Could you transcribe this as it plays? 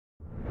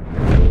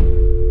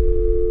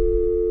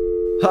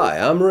Hi,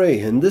 I'm Ray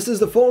and this is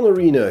the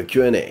PhoneArena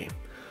Q&A.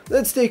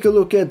 Let's take a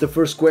look at the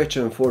first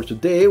question for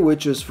today,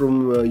 which is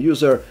from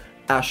user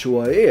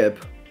Ashuaib.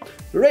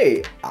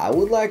 Ray, I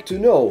would like to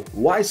know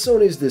why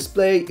Sony's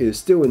display is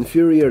still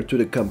inferior to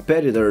the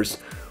competitors.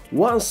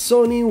 Once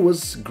Sony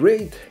was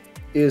great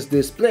its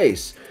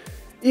displays.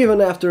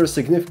 Even after a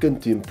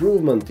significant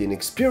improvement in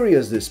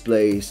Xperia's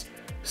displays,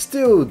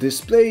 still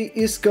display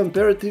is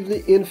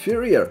comparatively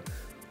inferior.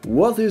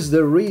 What is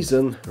the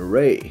reason,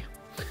 Ray?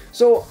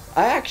 So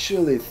I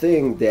actually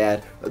think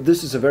that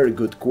this is a very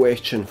good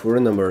question for a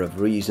number of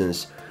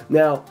reasons.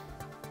 Now,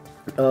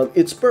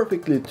 it's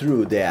perfectly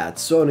true that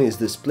Sony's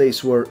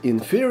displays were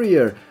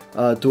inferior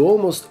to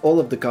almost all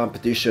of the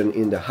competition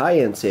in the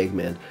high-end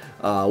segment,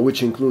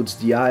 which includes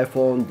the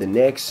iPhone, the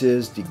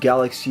Nexus, the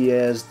Galaxy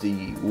S,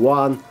 the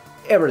One,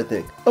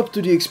 everything. Up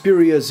to the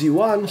Xperia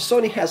Z1,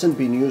 Sony hasn't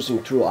been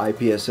using true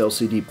IPS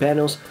LCD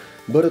panels,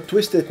 but a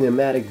twisted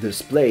pneumatic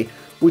display,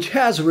 which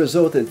has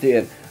resulted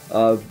in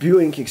a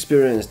viewing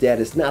experience that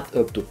is not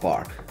up to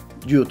par,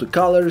 due to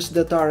colors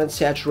that aren't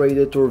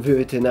saturated or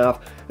vivid enough,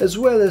 as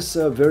well as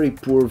very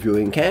poor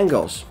viewing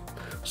angles.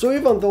 So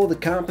even though the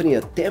company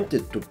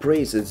attempted to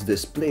praise its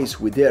displays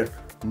with their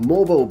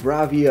mobile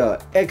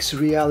Bravia,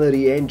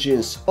 X-Reality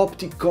engines,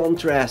 optic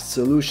contrast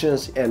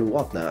solutions and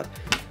whatnot,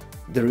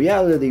 the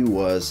reality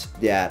was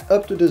that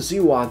up to the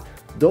Z1,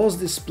 those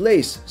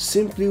displays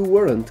simply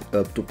weren't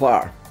up to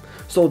par.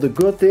 So the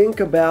good thing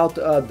about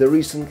the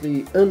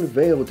recently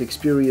unveiled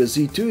Xperia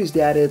Z2 is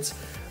that it's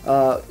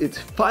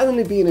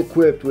finally being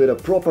equipped with a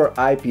proper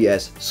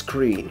IPS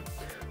screen.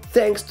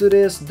 Thanks to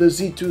this, the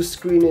Z2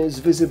 screen is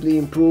visibly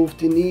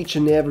improved in each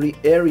and every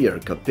area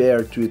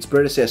compared to its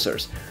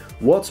predecessors.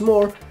 What's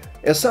more,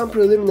 as some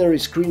preliminary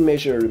screen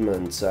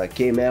measurements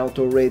came out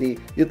already,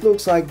 it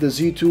looks like the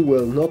Z2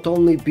 will not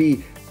only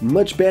be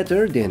much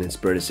better than its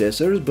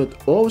predecessors,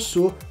 but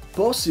also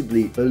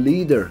possibly a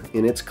leader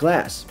in its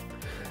class.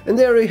 And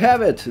there you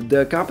have it,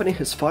 the company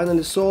has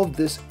finally solved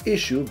this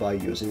issue by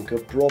using a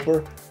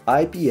proper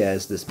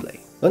IPS display.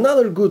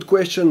 Another good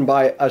question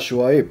by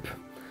Ashuaib.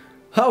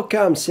 How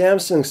come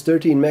Samsung's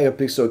 13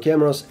 megapixel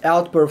cameras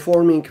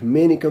outperforming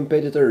many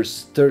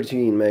competitors'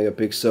 13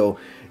 megapixel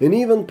and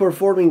even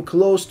performing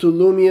close to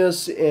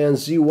Lumia's and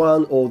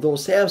Z1, although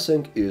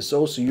Samsung is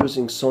also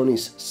using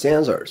Sony's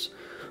sensors?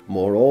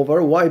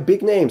 Moreover, why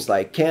big names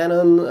like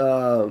Canon,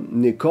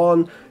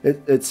 Nikon,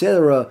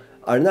 etc.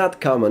 are not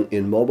common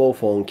in mobile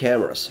phone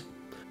cameras?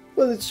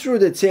 Well, it's true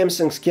that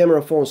Samsung's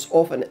camera phones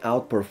often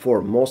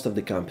outperform most of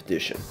the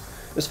competition.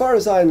 As far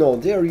as I know,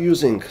 they are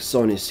using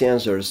Sony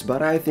sensors,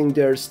 but I think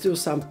there are still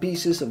some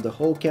pieces of the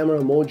whole camera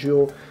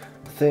module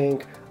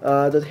thing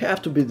that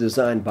have to be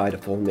designed by the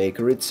phone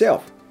maker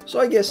itself. So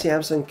I guess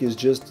Samsung is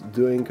just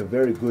doing a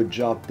very good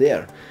job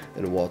there.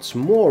 And what's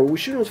more, we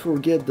shouldn't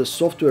forget the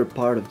software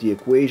part of the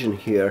equation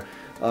here,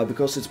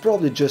 because it's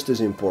probably just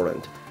as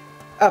important.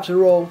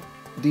 After all,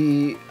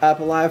 the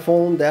Apple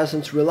iPhone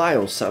doesn't rely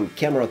on some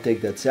camera tech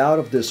that's out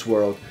of this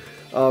world,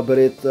 but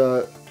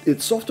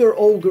its software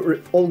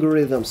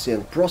algorithms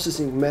and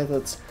processing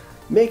methods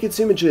make its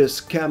images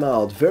come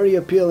out very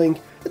appealing,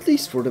 at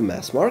least for the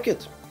mass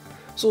market.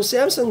 So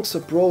Samsung's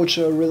approach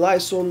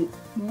relies on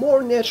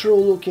more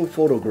natural looking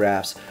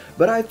photographs,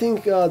 but I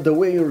think the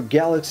way your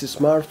Galaxy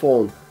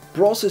smartphone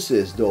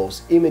processes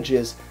those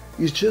images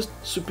is just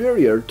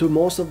superior to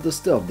most of the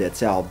stuff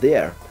that's out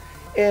there.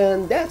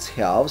 And that's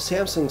how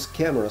Samsung's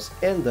cameras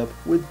end up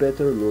with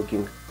better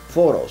looking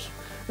photos.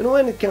 And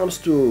when it comes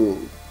to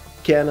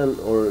Canon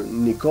or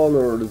Nikon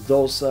or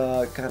those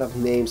kind of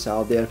names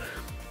out there,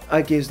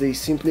 I guess they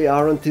simply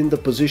aren't in the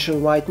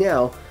position right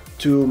now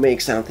to make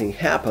something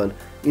happen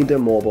in the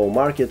mobile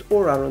market,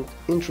 or aren't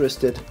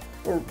interested,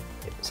 or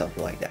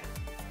something like that.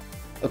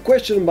 A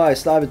question by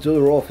Slavy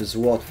Tudorov is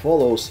what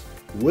follows.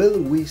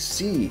 Will we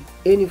see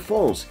any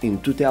phones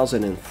in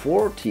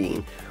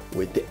 2014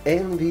 with the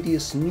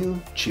Nvidia's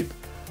new chip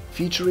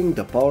featuring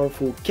the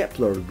powerful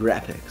Kepler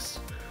graphics?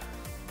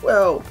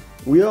 Well,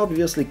 we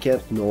obviously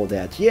can't know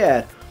that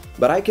yet,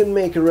 but I can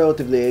make a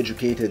relatively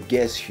educated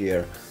guess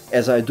here,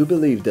 as I do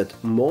believe that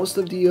most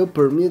of the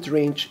upper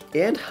mid-range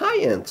and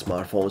high-end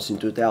smartphones in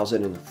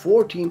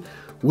 2014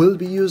 will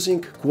be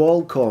using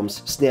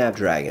Qualcomm's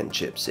Snapdragon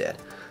chipset.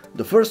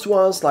 The first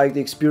ones, like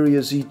the Xperia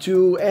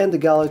Z2 and the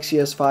Galaxy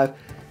S5,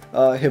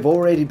 have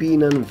already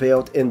been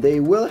unveiled, and they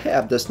will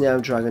have the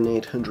Snapdragon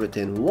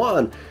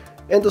 801,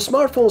 and the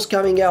smartphones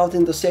coming out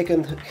in the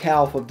second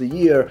half of the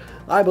year,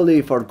 I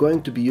believe, are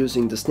going to be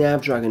using the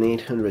Snapdragon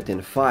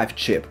 805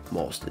 chip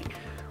mostly.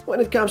 When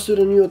it comes to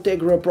the new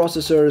Tegra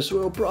processors,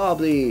 we'll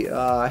probably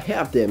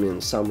have them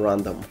in some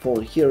random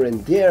phone here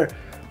and there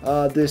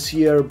this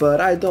year,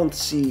 but I don't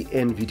see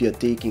Nvidia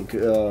taking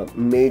a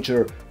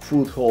major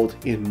foothold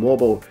in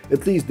mobile,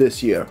 at least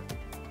this year.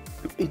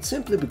 It's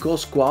simply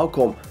because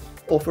Qualcomm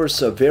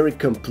offers a very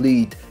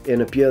complete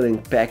and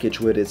appealing package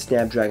with its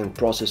Snapdragon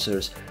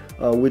processors,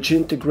 which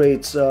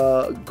integrates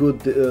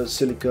good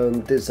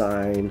silicon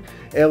design,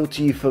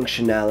 LTE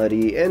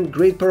functionality and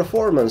great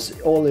performance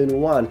all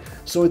in one,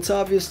 so it's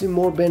obviously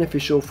more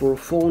beneficial for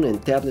phone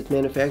and tablet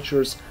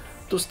manufacturers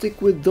to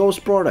stick with those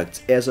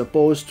products as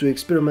opposed to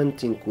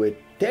experimenting with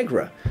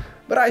Tegra.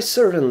 But I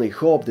certainly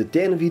hope that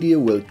Nvidia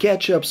will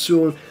catch up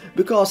soon,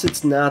 because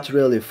it's not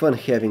really fun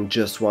having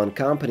just one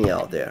company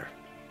out there.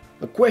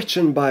 A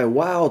question by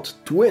Wild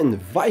Twin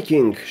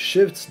Viking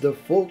shifts the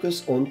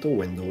focus onto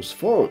Windows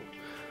Phone.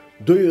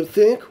 Do you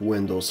think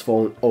Windows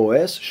Phone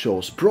OS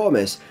shows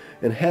promise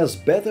and has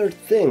better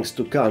things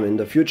to come in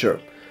the future?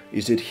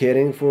 Is it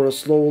heading for a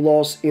slow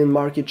loss in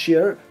market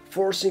share,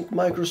 forcing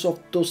Microsoft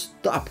to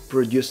stop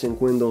producing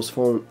Windows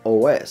Phone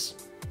OS?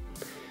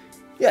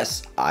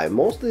 Yes, I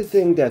mostly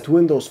think that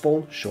Windows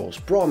Phone shows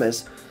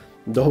promise,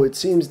 though it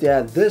seems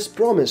that this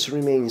promise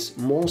remains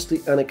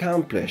mostly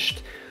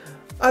unaccomplished.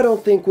 I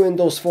don't think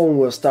Windows Phone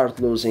will start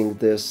losing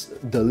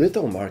the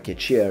little market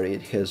share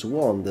it has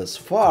won thus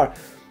far,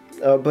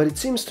 but it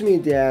seems to me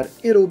that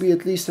it'll be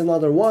at least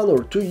another 1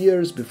 or 2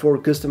 years before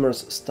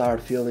customers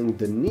start feeling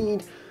the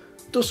need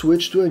to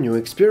switch to a new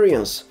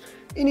experience.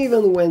 And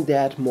even when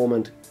that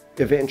moment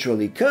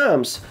eventually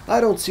comes,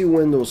 I don't see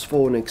Windows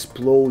Phone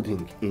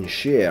exploding in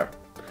share.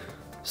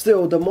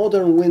 Still, the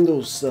modern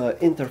Windows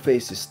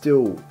interface is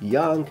still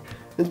young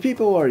and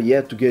people are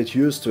yet to get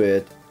used to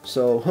it,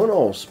 so who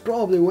knows,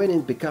 probably when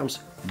it becomes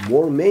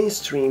more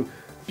mainstream,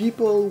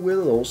 people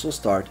will also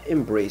start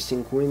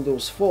embracing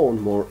Windows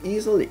Phone more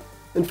easily.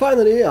 And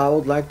finally, I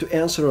would like to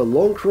answer a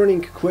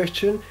long-running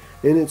question,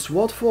 and it's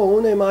what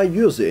phone am I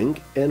using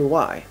and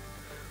why?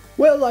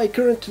 Well, I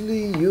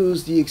currently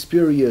use the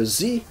Xperia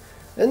Z,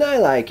 and I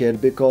like it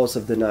because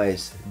of the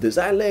nice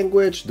design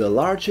language, the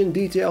large and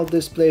detailed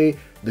display,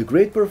 the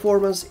great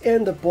performance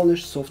and the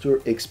polished software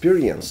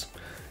experience.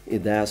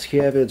 It does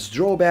have its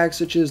drawbacks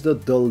such as the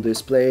dull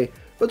display,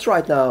 but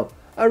right now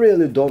I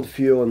really don't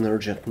feel an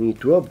urgent need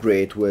to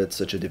upgrade with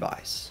such a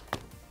device.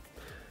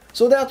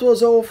 So that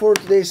was all for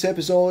today's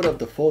episode of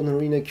the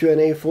PhoneArena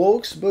Q&A,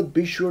 folks, but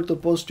be sure to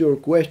post your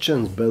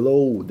questions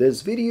below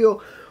this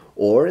video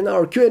or in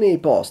our Q&A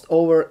post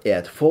over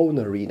at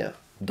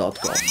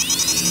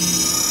PhoneArena.com.